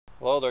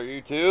Hello there,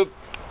 YouTube.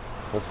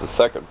 This is the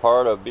second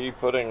part of me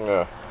putting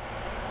a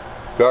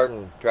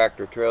garden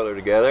tractor trailer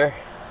together.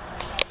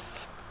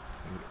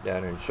 Get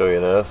down here and show you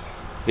this.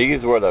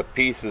 These were the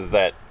pieces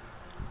that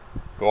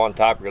go on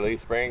top of your leaf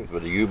springs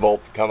where the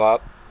U-bolts come up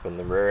from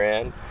the rear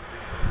end.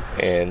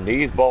 And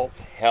these bolts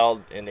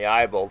held in the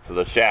eye bolts of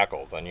the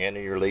shackles. On the end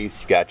of your leaf,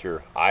 you got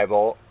your eye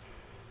bolt,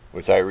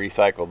 which I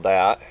recycled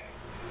that.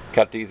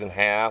 Cut these in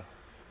half.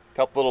 A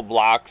couple little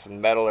blocks of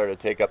metal there to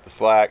take up the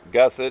slack.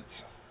 Gussets.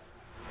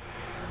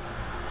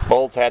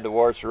 Bolts had the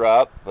washer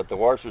up, but the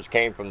washers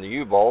came from the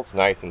U-bolts,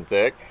 nice and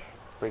thick.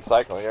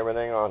 Recycling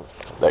everything on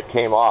that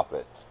came off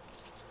it.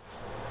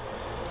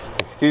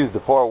 Excuse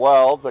the poor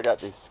welds, I got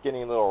this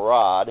skinny little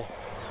rod.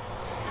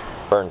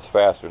 Burns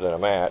faster than a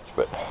match,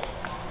 but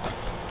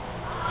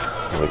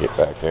let me get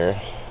back there.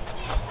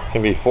 It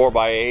can be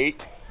 4x8.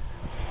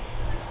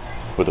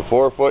 With a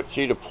 4-foot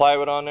sheet of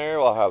plywood on there,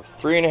 we'll have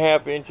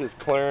 3.5 inches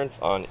clearance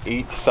on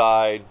each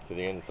side to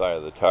the inside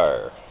of the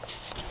tire.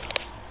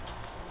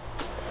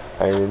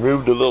 I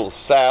removed the little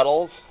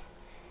saddles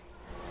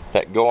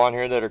that go on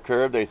here that are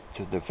curved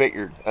to fit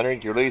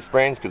underneath your leaf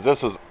springs, because this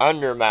was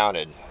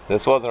undermounted.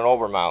 This wasn't an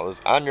overmount, it was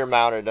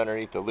undermounted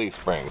underneath the leaf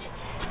springs.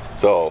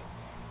 So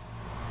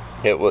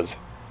it was,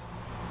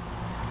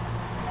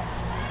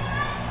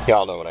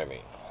 y'all know what I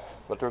mean.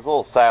 But there's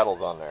little saddles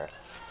on there.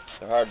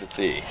 They're hard to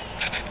see.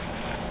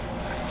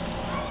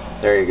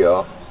 There you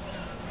go.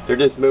 They're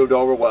just moved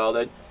over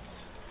welded.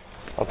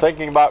 I'm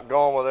thinking about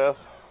going with this.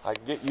 I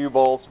can get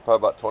U-bolts for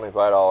probably about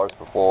 $25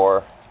 for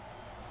 4.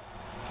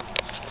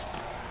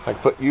 I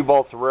can put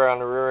U-bolts around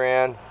the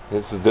rear end.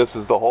 This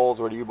is the holes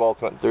where the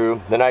U-bolts went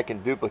through. Then I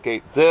can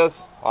duplicate this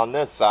on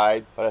this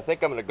side, but I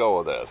think I'm going to go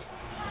with this.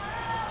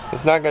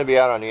 It's not going to be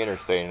out on the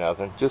interstate or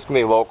nothing. Just going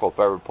to be local if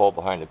I ever pull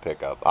behind the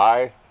pickup.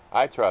 I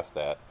trust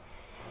that.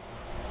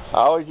 I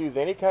always use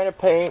any kind of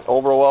paint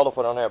over a weld if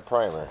I don't have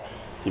primer.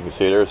 You can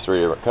see there's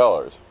 3 different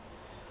colors.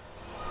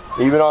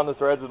 Even on the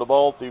threads of the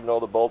bolts, even though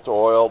the bolts are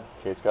oiled,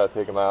 in case you gotta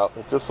take them out,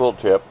 it's just a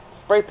little tip.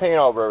 Spray paint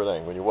over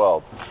everything when you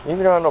weld. Even if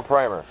you don't have no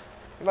primer,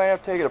 you might have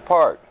to take it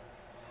apart.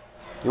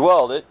 You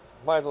weld it,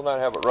 might as well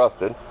not have it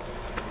rusted.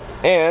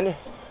 And,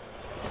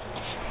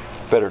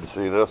 better to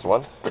see this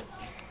one,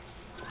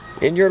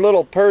 in your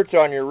little perch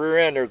on your rear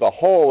end, there's a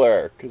hole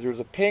there, because there's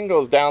a pin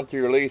goes down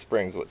through your leaf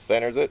springs, what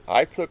centers it.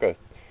 I took a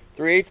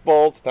 3/8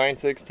 bolts,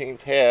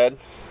 9/16 head,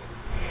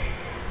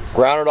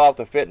 grounded off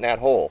to fit in that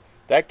hole.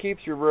 That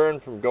keeps your rear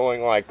end from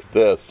going like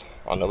this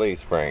on the leaf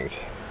springs.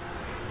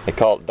 They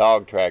call it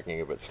dog tracking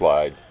if it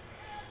slides.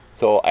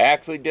 So I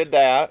actually did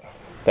that.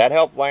 That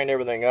helped line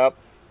everything up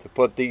to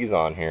put these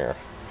on here.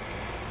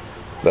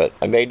 But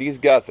I made these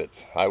gussets.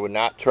 I would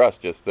not trust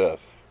just this.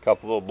 A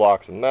couple little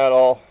blocks of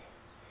metal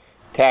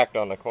tacked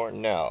on the corner.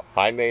 No,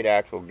 I made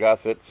actual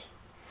gussets.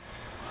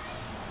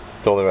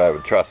 The only way I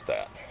would trust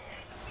that.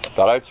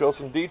 Thought I'd show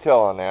some detail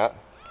on that.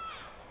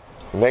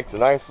 It makes a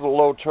nice little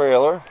low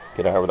trailer.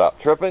 Get out without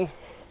tripping.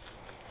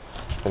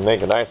 And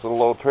make a nice little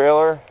low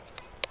trailer.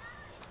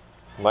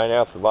 Might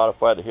have to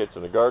modify the hitch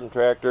in the garden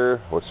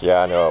tractor, which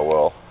yeah, I know it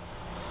will.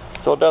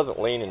 So it doesn't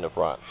lean in the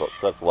front, so it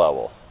sets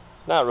level.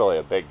 Not really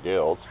a big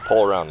deal. It's a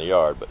pull around the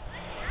yard, but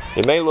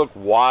it may look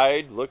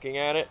wide looking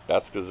at it.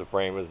 That's because the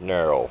frame is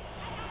narrow.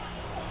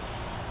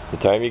 The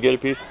time you get a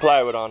piece of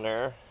plywood on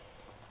there,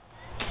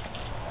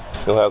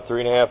 you'll have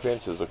 3.5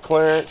 inches of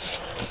clearance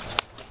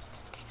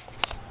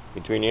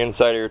between the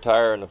inside of your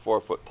tire and the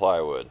 4-foot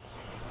plywood.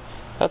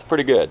 That's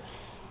pretty good.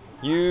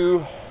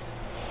 You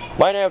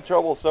might have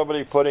trouble with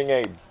somebody putting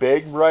a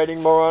big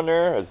riding mower on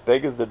there, as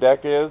big as the deck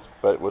is,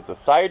 but with the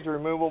sides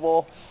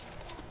removable,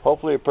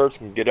 hopefully a person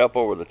can get up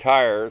over the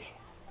tires.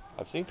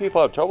 I've seen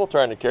people have trouble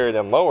trying to carry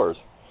them mowers.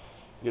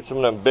 Get some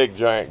of them big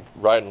giant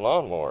riding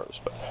lawnmowers.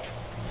 But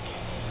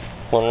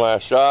one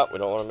last shot. We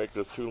don't want to make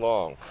this too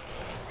long.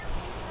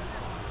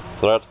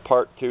 So that's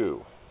part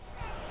 2.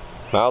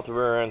 Mount the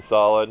rear end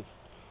solid.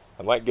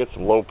 I might get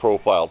some low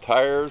profile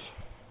tires,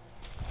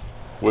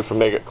 which will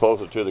make it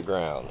closer to the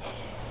ground.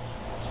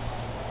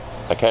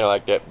 I kind of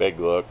like that big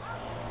look.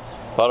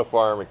 A lot of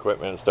farm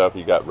equipment and stuff,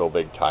 you got real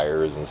big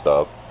tires and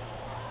stuff.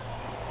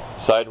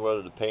 Decided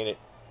whether to paint it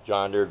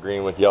John Deere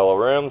green with yellow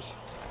rims.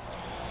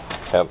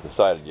 Haven't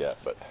decided yet,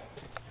 but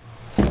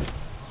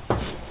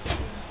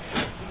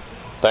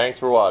thanks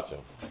for watching.